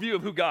warped view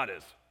of who God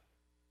is.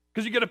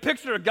 Because you get a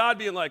picture of God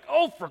being like,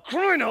 oh, for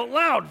crying out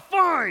loud,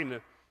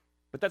 fine.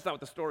 But that's not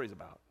what the story's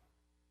about.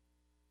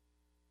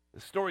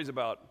 The story's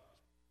about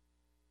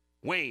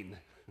Wayne,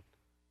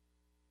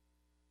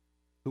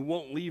 who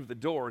won't leave the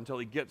door until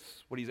he gets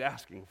what he's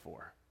asking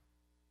for.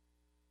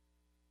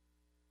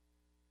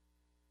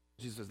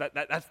 Jesus says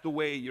that's the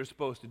way you're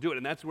supposed to do it.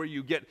 And that's where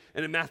you get,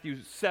 and in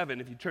Matthew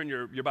 7, if you turn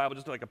your Bible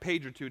just like a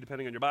page or two,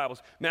 depending on your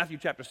Bibles, Matthew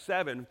chapter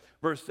 7,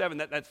 verse 7,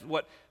 that's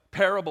what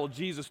parable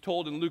Jesus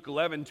told in Luke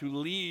 11 to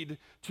lead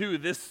to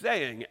this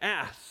saying,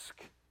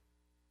 ask,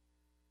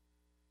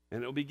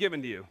 and it will be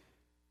given to you.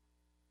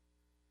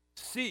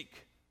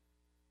 Seek,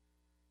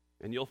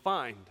 and you'll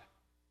find.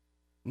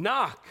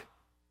 Knock,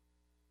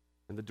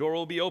 and the door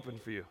will be open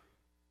for you.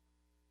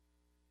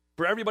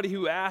 For everybody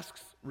who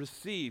asks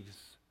receives.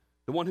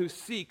 The one who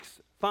seeks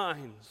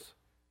finds.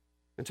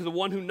 And to the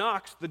one who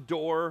knocks, the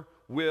door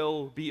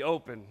will be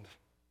opened.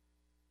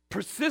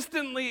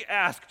 Persistently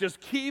ask. Just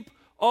keep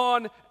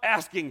on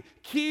asking.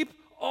 Keep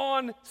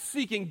on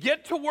seeking.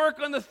 Get to work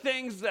on the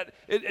things that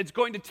it's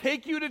going to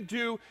take you to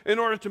do in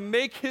order to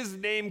make his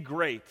name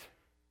great.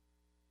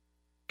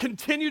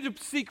 Continue to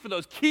seek for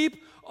those.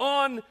 Keep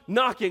on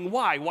knocking.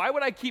 Why? Why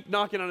would I keep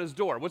knocking on his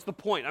door? What's the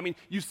point? I mean,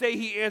 you say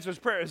he answers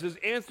prayer. Is his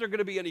answer going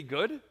to be any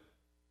good?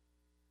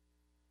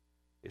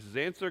 Is his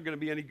answer going to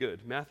be any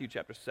good? Matthew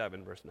chapter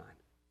 7, verse 9.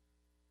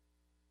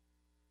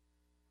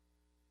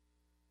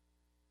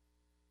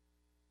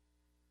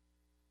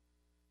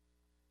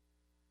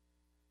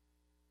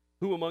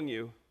 Who among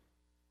you,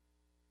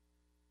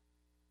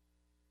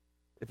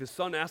 if his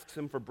son asks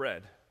him for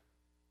bread,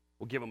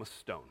 will give him a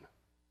stone?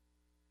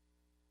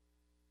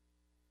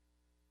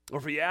 Or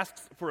if he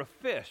asks for a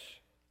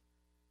fish,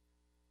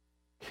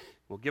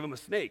 we'll give him a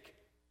snake.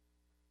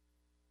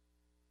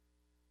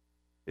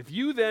 If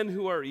you then,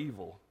 who are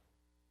evil,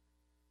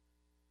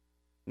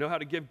 know how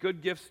to give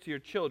good gifts to your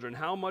children,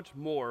 how much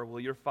more will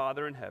your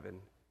Father in heaven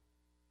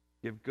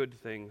give good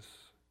things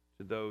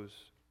to those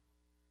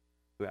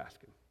who ask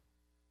him?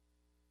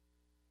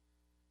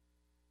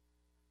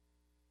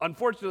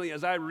 Unfortunately,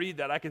 as I read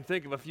that, I can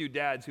think of a few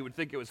dads who would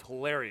think it was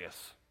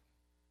hilarious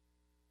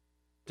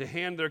to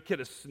hand their kid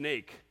a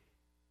snake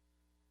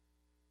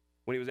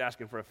when he was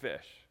asking for a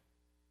fish,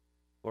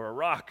 or a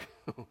rock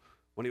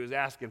when he was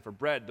asking for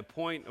bread. The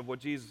point of what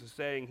Jesus is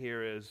saying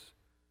here is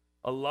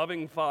a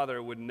loving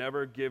father would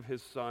never give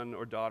his son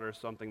or daughter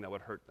something that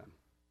would hurt them.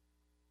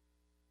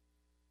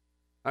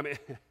 I mean,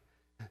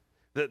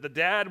 the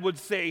dad would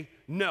say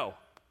no.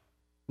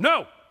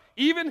 No!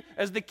 Even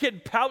as the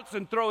kid pouts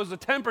and throws a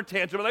temper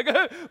tantrum, like,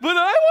 but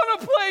I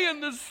want to play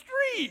in the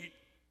street.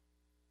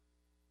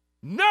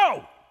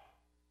 No!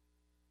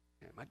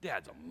 Man, my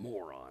dad's a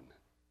moron.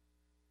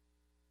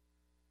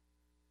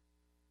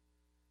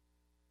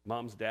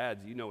 Moms,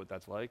 dads, you know what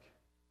that's like.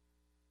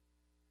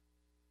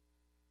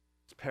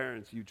 As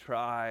parents, you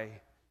try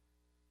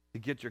to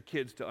get your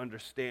kids to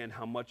understand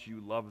how much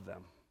you love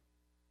them,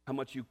 how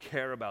much you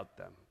care about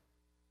them,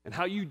 and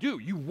how you do.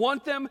 You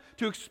want them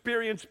to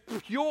experience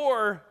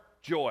pure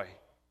joy.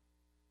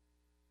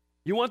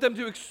 You want them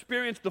to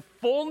experience the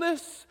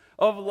fullness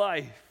of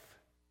life.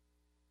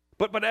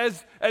 But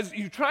as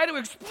you try to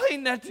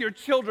explain that to your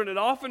children, it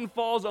often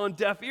falls on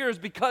deaf ears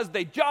because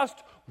they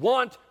just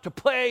want to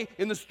play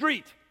in the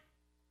street.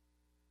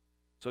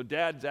 So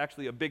dad's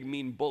actually a big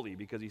mean bully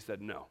because he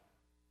said no.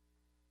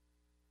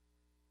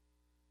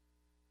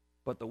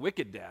 But the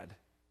wicked dad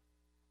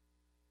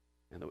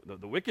and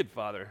the wicked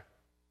father,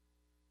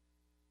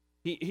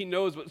 he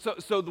knows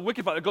what, so the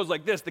wicked father goes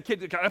like this. The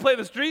kid, can I play in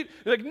the street?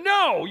 He's like,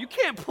 no, you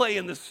can't play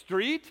in the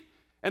street.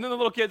 And then the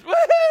little kid's,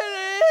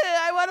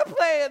 I want to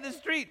play in the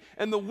street.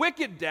 And the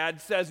wicked dad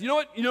says, you know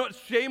what,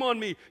 shame on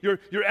me.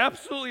 You're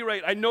absolutely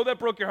right. I know that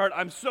broke your heart.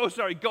 I'm so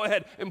sorry. Go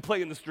ahead and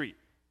play in the street.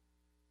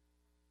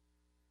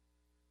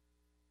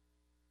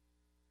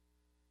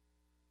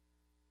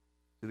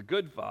 The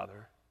good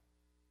father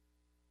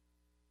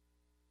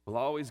will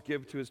always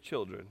give to his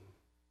children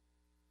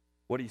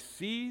what he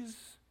sees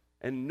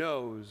and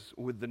knows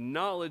with the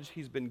knowledge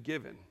he's been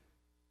given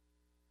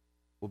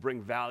will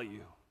bring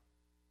value,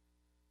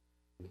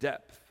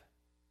 depth,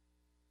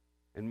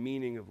 and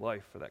meaning of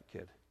life for that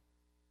kid.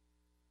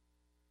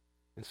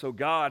 And so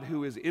God,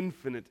 who is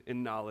infinite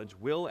in knowledge,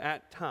 will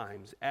at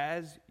times,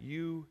 as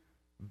you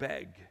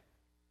beg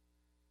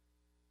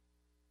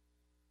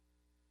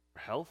for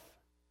health,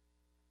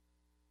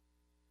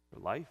 for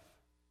life,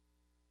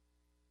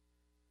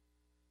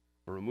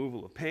 for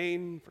removal of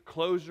pain, for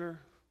closure,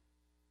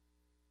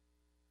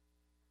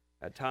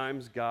 at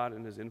times God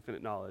in his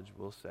infinite knowledge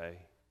will say,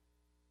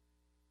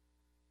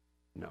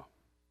 no.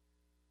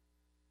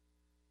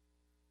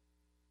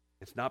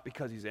 It's not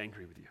because he's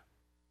angry with you.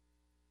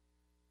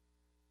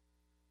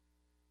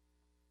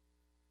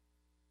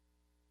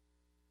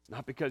 It's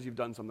not because you've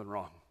done something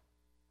wrong.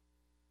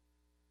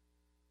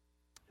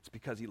 It's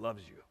because he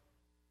loves you.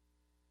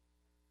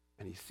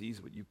 And he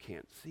sees what you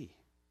can't see.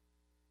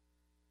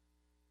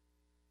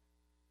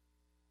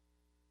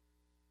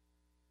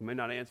 He may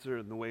not answer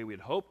in the way we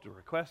had hoped or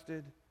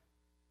requested.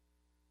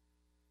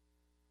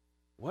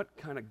 What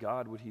kind of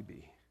God would he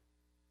be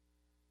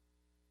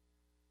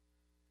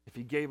if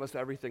he gave us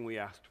everything we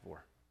asked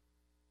for,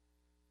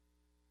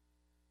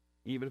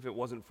 even if it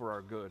wasn't for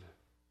our good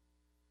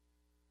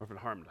or if it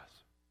harmed us?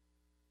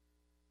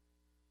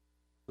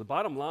 The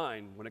bottom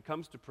line when it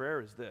comes to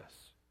prayer is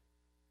this: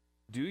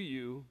 Do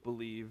you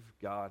believe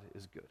God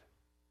is good?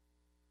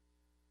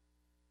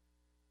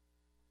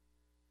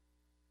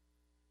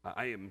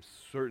 I am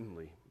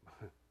certainly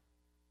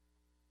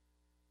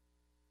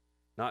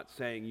not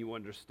saying you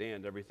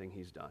understand everything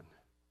he's done,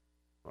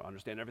 or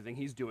understand everything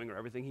he's doing, or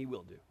everything he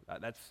will do.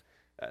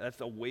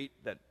 That's a weight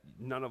that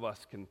none of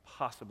us can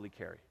possibly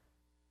carry.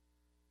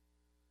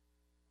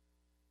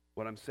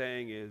 What I'm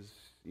saying is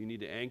you need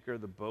to anchor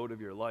the boat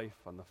of your life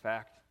on the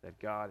fact that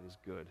God is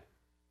good.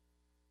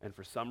 And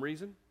for some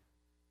reason,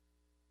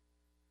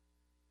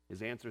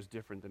 his answer is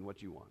different than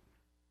what you want.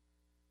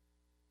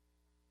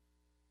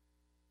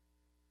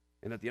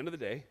 And at the end of the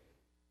day,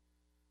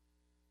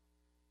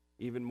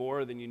 even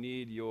more than you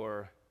need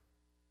your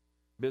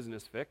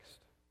business fixed,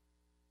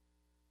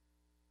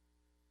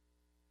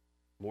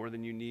 more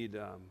than you need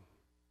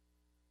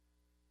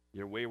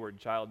your wayward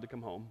child to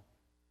come home,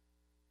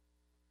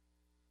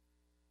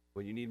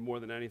 what you need more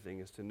than anything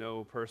is to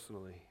know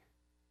personally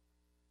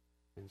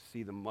and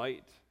see the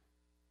might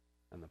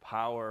and the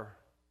power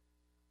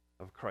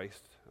of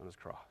Christ on his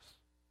cross.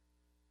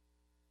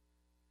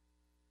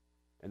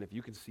 And if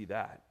you can see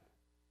that,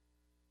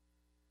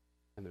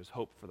 and there's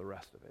hope for the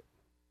rest of it.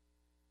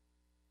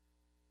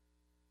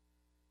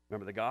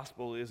 Remember, the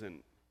gospel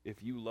isn't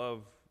if you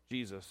love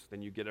Jesus,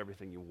 then you get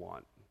everything you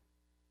want.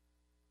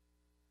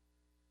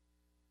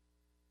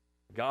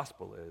 The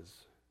gospel is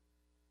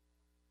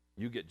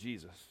you get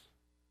Jesus,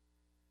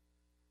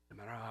 no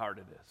matter how hard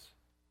it is.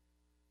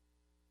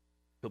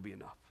 He'll be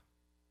enough.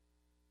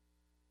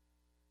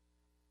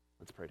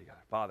 Let's pray together.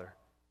 Father,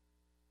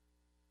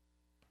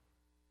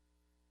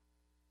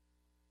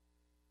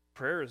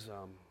 prayer is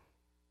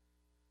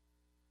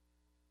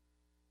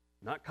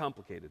not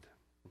complicated,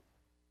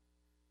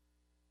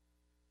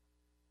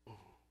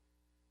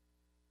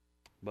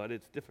 but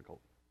it's difficult.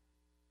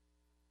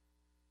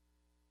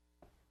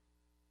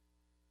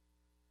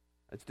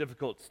 It's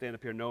difficult to stand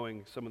up here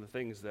knowing some of the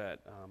things that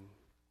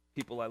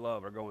people I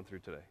love are going through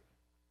today.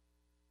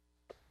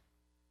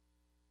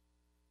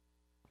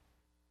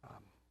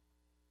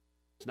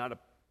 It's not a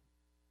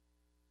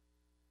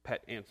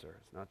pet answer.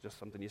 It's not just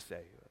something you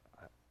say.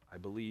 I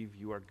believe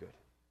you are good.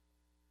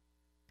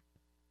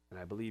 And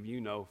I believe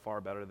you know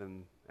far better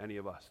than any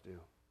of us do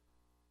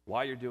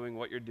why you're doing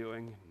what you're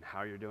doing and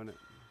how you're doing it.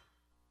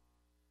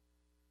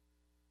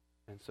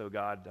 And so,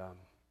 God,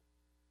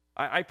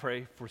 I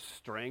pray for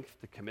strength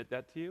to commit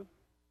that to you.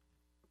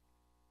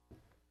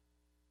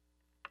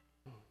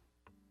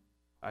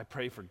 I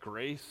pray for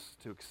grace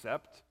to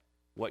accept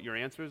what your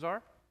answers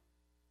are.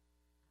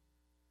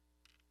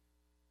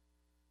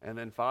 And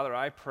then, Father,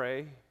 I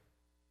pray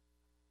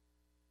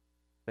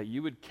that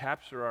you would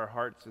capture our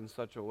hearts in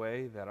such a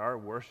way that our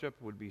worship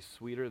would be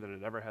sweeter than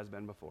it ever has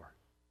been before.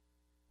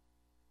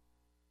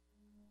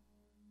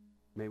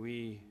 May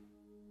we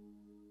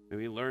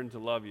learn to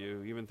love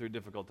you even through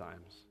difficult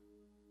times.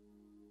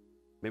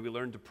 May we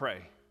learn to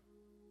pray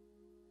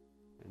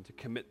and to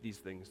commit these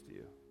things to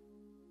you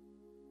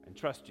and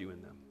trust you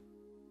in them.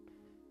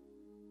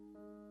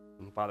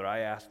 And Father,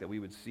 I ask that we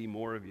would see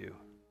more of you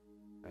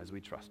as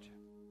we trust you.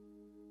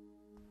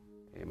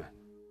 Amen.